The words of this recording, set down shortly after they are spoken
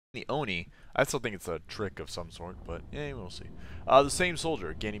the Oni. I still think it's a trick of some sort, but yeah, we'll see. The same soldier.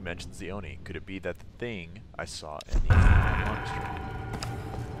 Again, he mentions the Oni. Could it be that the thing I saw in the monastery?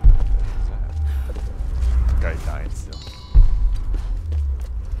 What is that? Guy dying still.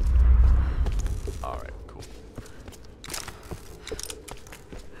 Alright, cool.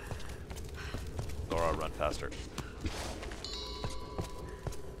 Laura, run faster.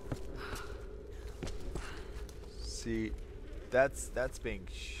 See, that's being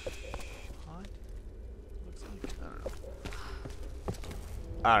shot. Looks like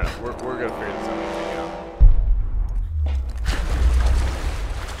I don't know. We're gonna figure this out.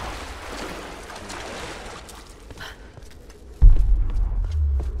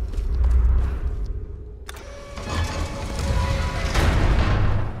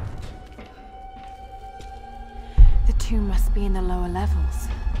 The tomb must be in the lower levels.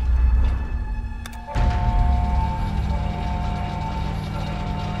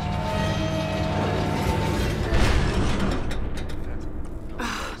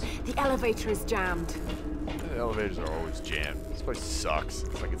 The elevator is jammed. The elevators are always jammed. This place sucks.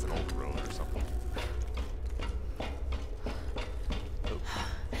 It's like it's an old road or something. Oh.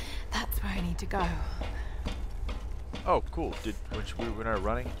 That's where I need to go. Oh, cool. When we were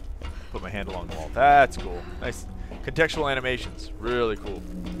running, put my hand along the wall. That's cool. Nice. Contextual animations. Really cool.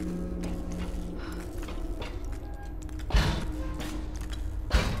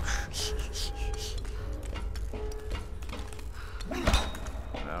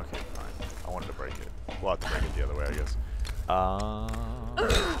 Okay, fine. I wanted to break it. We'll have to break it the other way, I guess.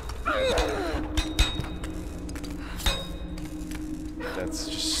 That's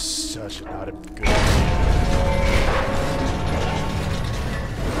just such not a good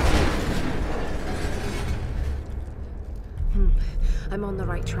I'm on the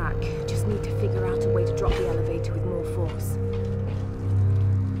right track. Just need to figure out a way to drop the elevator with more force.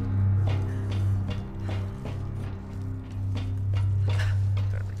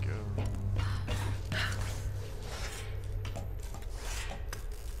 There we go.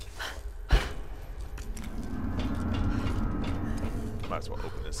 Might as well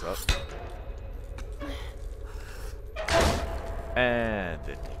open this up. And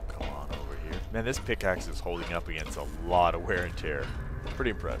then come on over here. Man, this pickaxe is holding up against a lot of wear and tear.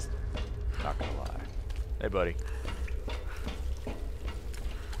 Pretty impressed. Not gonna lie. Hey, buddy.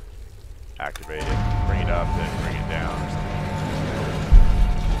 Activate it. Bring it up, then bring it down or something.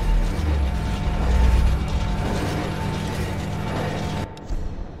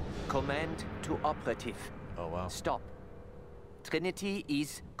 Command to operative. Oh, wow. Stop. Trinity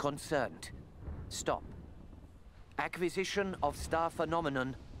is concerned. Stop. Acquisition of star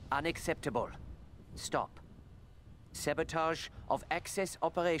phenomenon unacceptable. Stop. Sabotage of access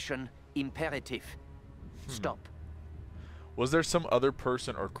operation imperative. Stop. Was there some other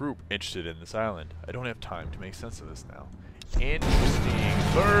person or group interested in this island? I don't have time to make sense of this now. Interesting.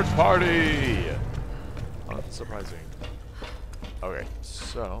 Third party! Unsurprising. Okay,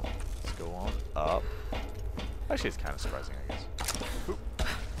 so let's go on up. Actually, it's kind of surprising, I guess. Oop.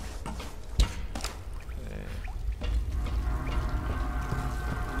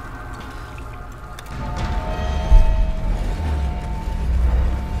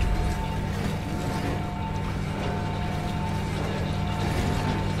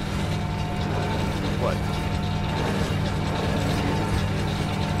 What?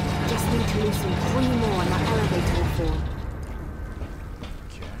 Just need to loosen 3 more and that elevator will fall.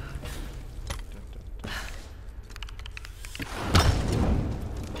 Okay.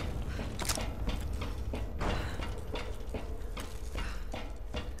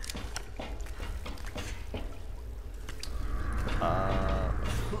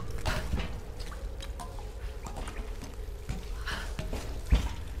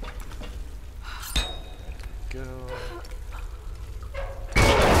 Go.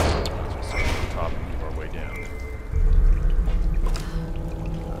 Let's just start from the top and move our way down.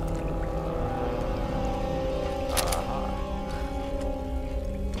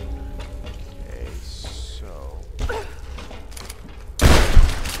 Okay, so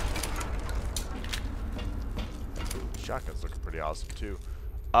shotgun's looking pretty awesome too.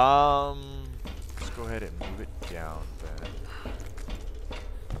 Let's go ahead and move it down then.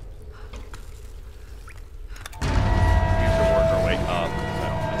 Work our way up, because I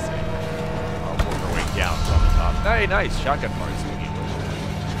don't want to say work our way down from the top. Hey, nice shotgun parts.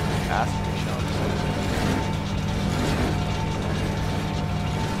 Acid shots.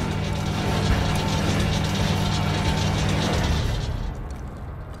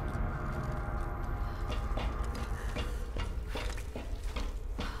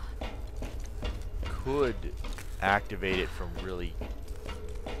 Could activate it from really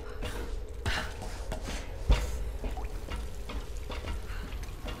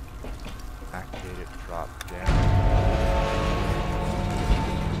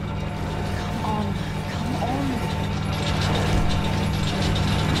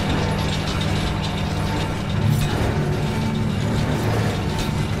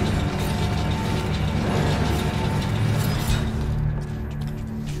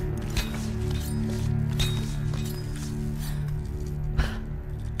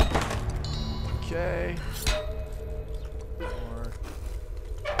Okay. More.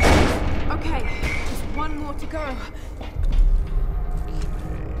 Okay, just one more to go.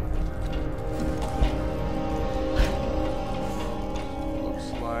 Looks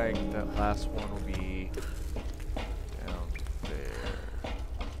like that last one will be down there.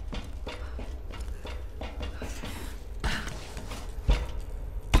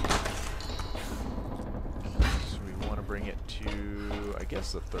 So we want to bring it to, I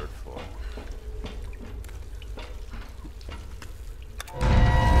guess, the 3rd floor.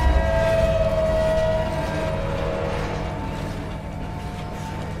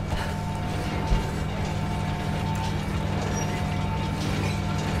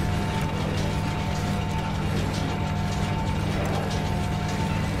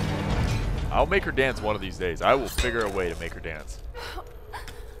 I'll make her dance one of these days. I will figure a way to make her dance.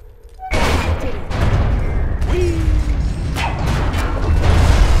 Whee!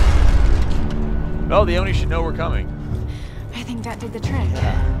 Well, the Oni should know we're coming. I think that did the trick.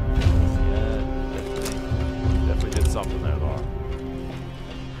 Yeah, definitely did something there, Laura.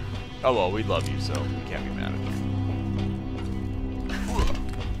 Oh well, we love you, so we can't be mad at you.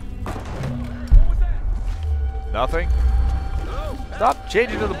 Nothing? Stop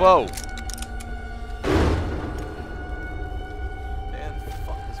changing to the bow. Man,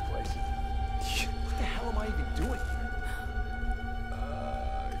 fuck this place. What the hell am I even doing here?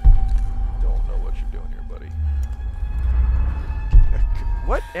 Don't know what you're doing here, buddy.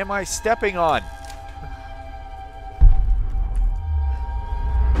 What am I stepping on?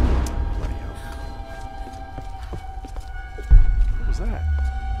 Bloody hell. What was that?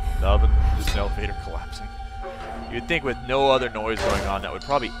 Nothing. Just an elevator collapsing. You'd think with no other noise going on, that would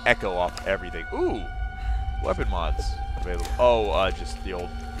probably echo off everything. Ooh! Weapon mods available. Oh, just the old,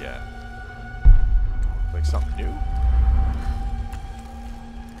 yeah. Like something new?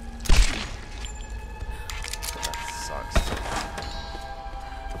 That sucks.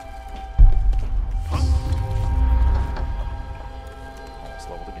 Almost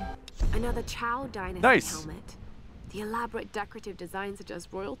leveled again. Another Chow Dynasty Nice. helmet. The elaborate decorative design suggests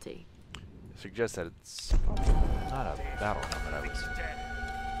royalty. Suggests that it's probably not a battle helmet, I would say.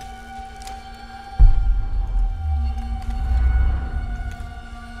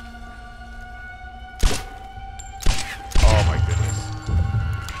 Oh my goodness.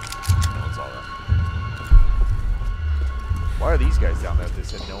 No one saw that. Why are these guys down there if they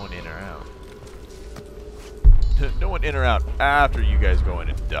said no one in or out? No one in or out after you guys go in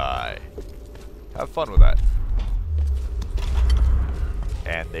and die. Have fun with that.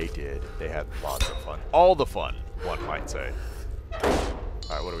 And they did. They had lots of fun. All the fun, one might say.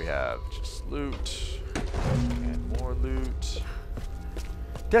 Alright, what do we have? Just loot. And more loot.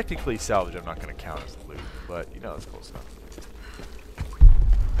 Technically salvage I'm not going to count as loot, but you know it's close enough.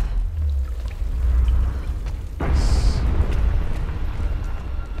 Nice.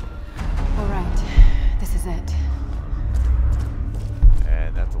 Alright, this is it.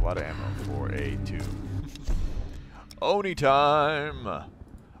 And that's a lot of ammo for a 2. Oni time!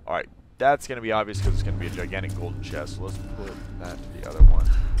 Alright, that's going to be obvious because it's going to be a gigantic golden chest. So let's put that to the other one.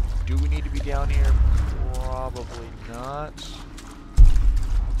 Do we need to be down here? Probably not.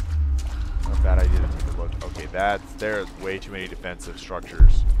 Not a bad idea to take a look. Okay, there's way too many defensive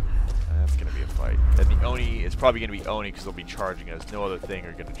structures. That's going to be a fight. And the Oni, it's probably going to be Oni because they'll be charging us. No other thing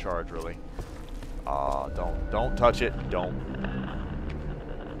are going to charge, really. Don't touch it. Don't.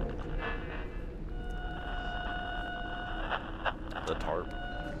 The tarp.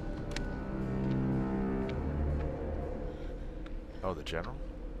 Oh, the general?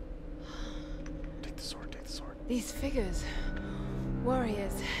 Take the sword, take the sword. These figures.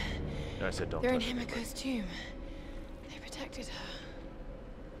 Warriors. No, I said don't They're in touch it. Himiko's tomb. They protected her.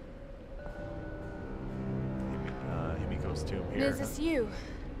 Himiko's tomb here. Is this you?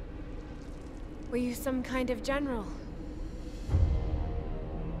 Were you some kind of general?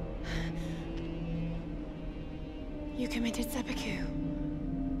 You committed seppuku.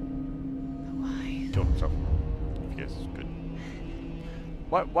 But why? Killed himself. Yes, good.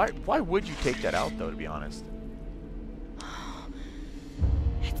 Why would you take that out, though, to be honest?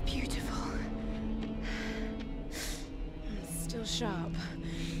 It's beautiful. It's still sharp.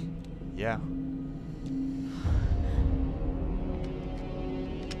 Yeah.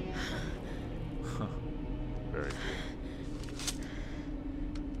 Very cool.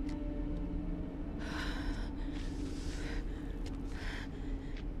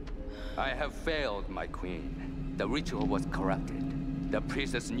 I have failed, my queen. The ritual was corrupted. The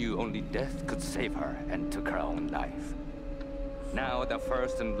priestess knew only death could save her and took her own life. Now the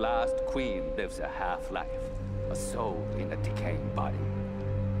first and last queen lives a half-life, a soul in a decaying body.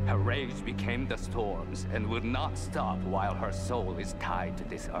 Her rage became the storms and will not stop while her soul is tied to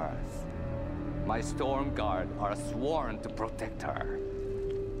this earth. My storm guard are sworn to protect her.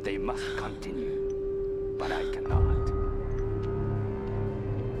 They must continue, but I cannot.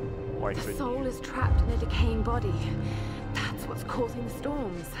 Why The couldn't soul you? is trapped in a decaying body. That's what's causing the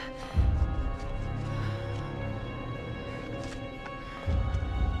storms.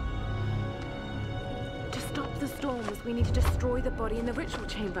 To stop the storms, we need to destroy the body in the ritual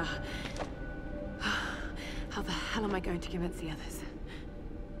chamber. How the hell am I going to convince the others?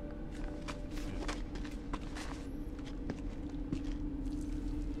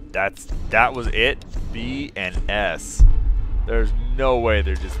 That was it. B and S. There's no way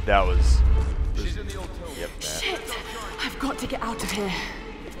they're just that was. She's in the old tomb. Yep. That. Shit! I've got to get out of here.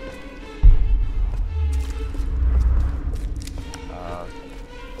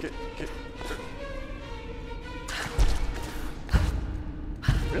 Get.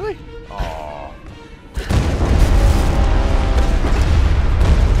 Really? Aww.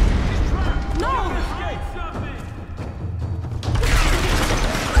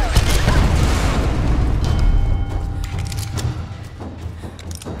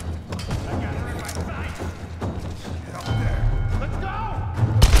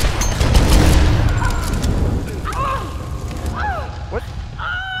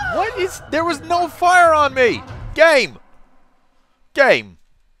 What is? There was no fire on me. Game. Game.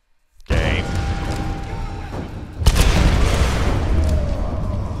 Game.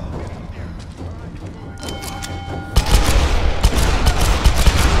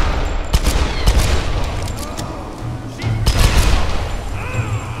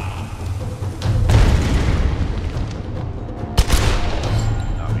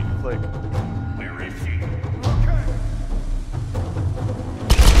 Not mean to click. Where is she?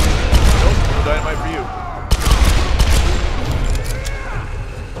 Nope, no dynamite for you.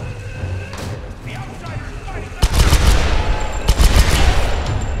 The outsiders fighting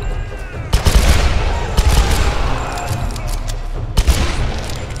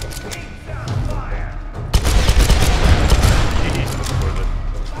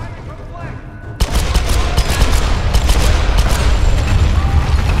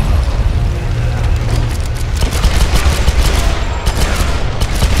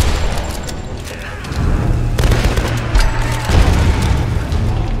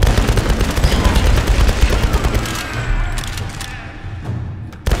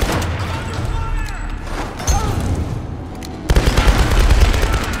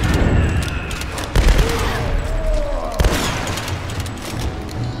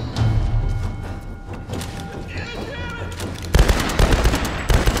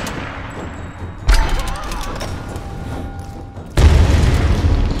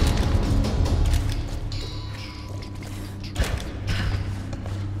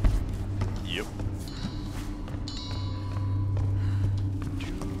Yep. Do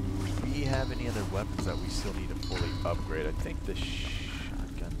we have any other weapons that we still need to fully upgrade? I think the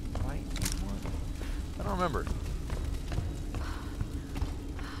shotgun might be one. I don't remember.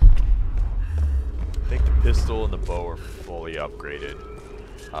 I think the pistol and the bow are fully upgraded.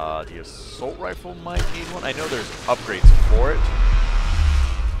 The assault rifle might need one. I know there's upgrades for it.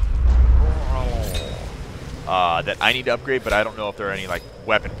 That I need to upgrade, but I don't know if there are any like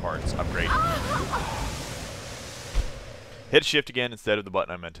weapon parts upgrade. Hit shift again instead of the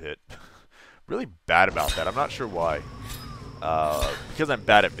button I meant to hit. Really bad about that. I'm not sure why. Because I'm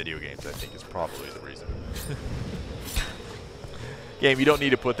bad at video games, I think is probably the reason. Game, you don't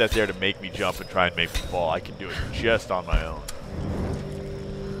need to put that there to make me jump and try and make me fall. I can do it just on my own.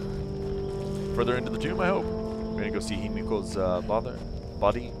 Further into the tomb, I hope. We're gonna go see Himiko's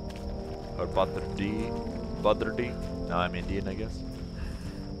body. Or Badrdi. No, I'm Indian, I guess.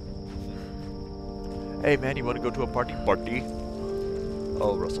 Hey man, you wanna go to a party? Party?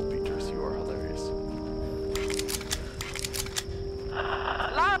 Oh, Russell Peters, you are hilarious.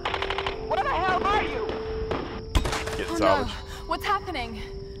 Lab! Where the hell are you? Getting Oh salvage. no! What's happening?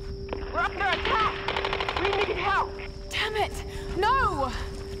 We're under attack! We need help! Damn it! No!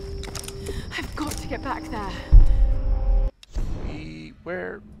 I've got to get back there.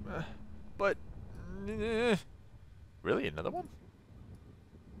 Where? But... really? Another one?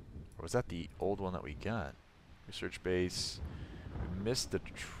 Or was that the old one that we got? Research base. We missed the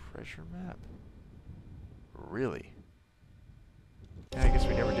treasure map. Really? Yeah, I guess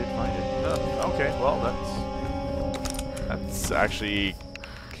we never did find it. Okay, well, that's actually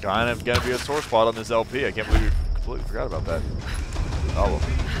kind of gonna be a sore spot on this LP. I can't believe we completely forgot about that. Oh well.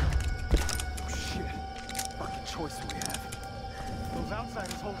 shit. Fucking choice we have. Those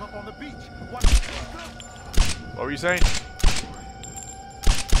outsiders hold up on the beach. What? What were you saying?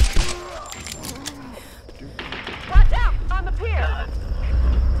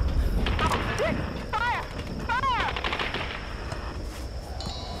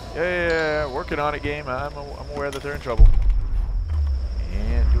 working on it, game. I'm aware that they're in trouble.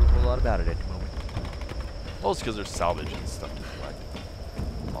 And do a whole lot about it at the moment. Mostly because there's salvage and stuff to collect.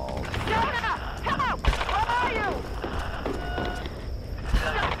 All Jonah! Hello! Where are you?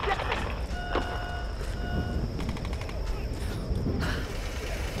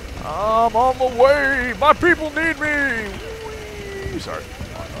 I'm on the way! My people need me! Whee! Sorry.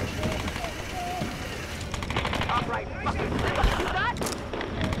 All right. You got?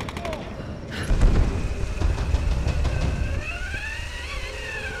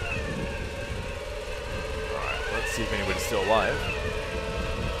 Let's see if anybody's still alive.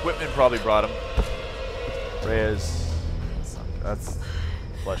 Whitman probably brought him. Reyes. That's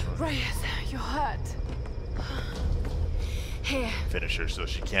Fleshman. Reyes, you're hurt. Here. Finish her so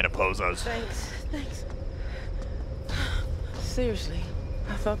she can't oppose us. Thanks. Seriously,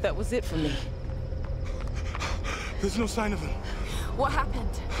 I thought that was it for me. There's no sign of them. What happened?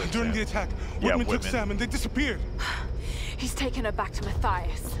 During the attack, Yeah, Whitman took Whitman. Sam and they disappeared. He's taken her back to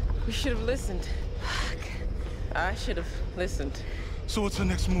Matthias. We should have listened. I should have listened. So what's the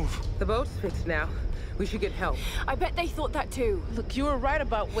next move? The boat's fixed now. We should get help. I bet they thought that too. Look, you were right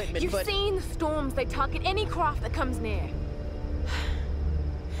about Whitman, You've but... seen the storms. They target any craft that comes near.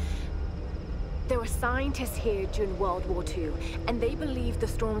 There were scientists here during World War II, and they believed the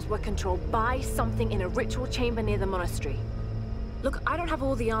storms were controlled by something in a ritual chamber near the monastery. Look, I don't have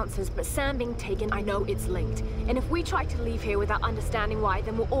all the answers, but Sam being taken, I know it's linked. And if we try to leave here without understanding why,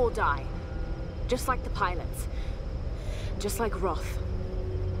 then we'll all die. Just like the pilots. Just like Roth.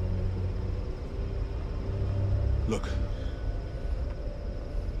 Look.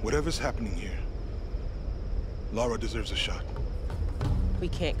 Whatever's happening here, Lara deserves a shot. We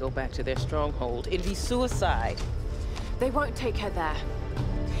can't go back to their stronghold. It'd be suicide. They won't take her there.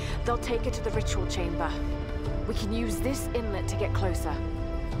 They'll take her to the ritual chamber. We can use this inlet to get closer.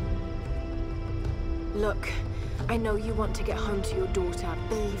 Look, I know you want to get home to your daughter.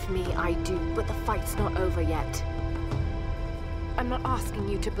 Believe me, I do. But the fight's not over yet. I'm not asking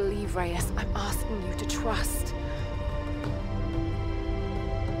you to believe, Reyes. I'm asking you to trust.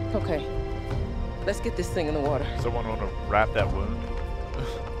 Okay. Let's get this thing in the water. Someone want to wrap that wound?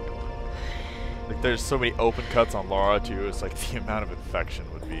 Like, there's so many open cuts on Lara, too. It's like the amount of infection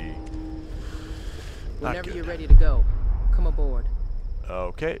would be not Whenever good. you're ready to go, come aboard.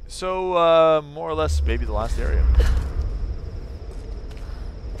 Okay, so more or less maybe the last area.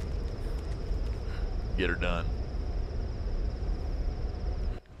 Get her done.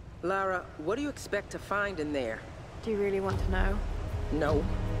 Lara, what do you expect to find in there? Do you really want to know? No,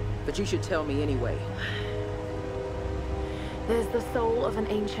 but you should tell me anyway. There's the soul of an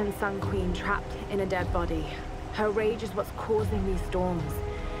ancient Sun Queen trapped in a dead body. Her rage is what's causing these storms.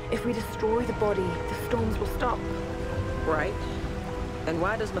 If we destroy the body, the storms will stop. Right? And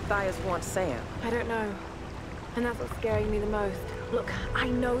why does Matthias want Sam? I don't know. And that's what's scaring me the most. Look, I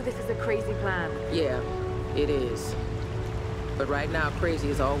know this is a crazy plan. Yeah, it is. But right now, crazy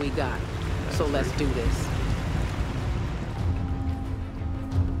is all we got. So let's do this.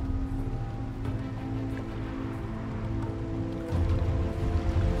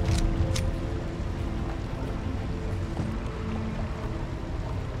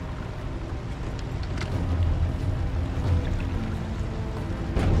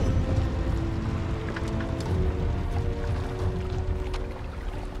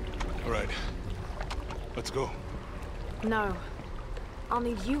 All right. Let's go. No. I'll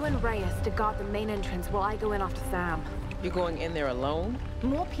need you and Reyes to guard the main entrance while I go in after Sam. You're going in there alone?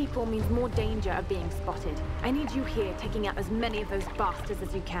 More people means more danger of being spotted. I need you here taking out as many of those bastards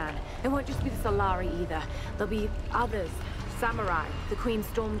as you can. It won't just be the Solari either. There'll be others. Samurai, the Queen's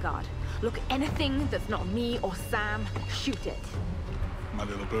Storm Guard. Look, anything that's not me or Sam, shoot it. My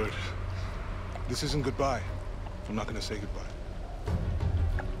little bird. This isn't goodbye. I'm not gonna say goodbye.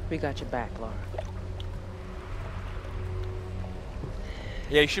 We got your back, Lara.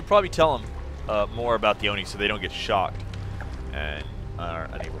 Yeah, you should probably tell them more about the Oni so they don't get shocked and are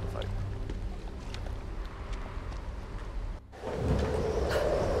unable to fight.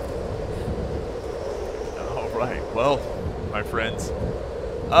 Alright, well, my friends.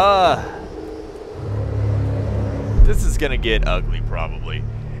 This is gonna get ugly, probably.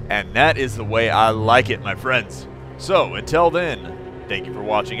 And that is the way I like it, my friends. So, until then, thank you for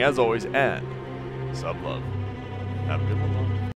watching as always, and sub love. Have a good one.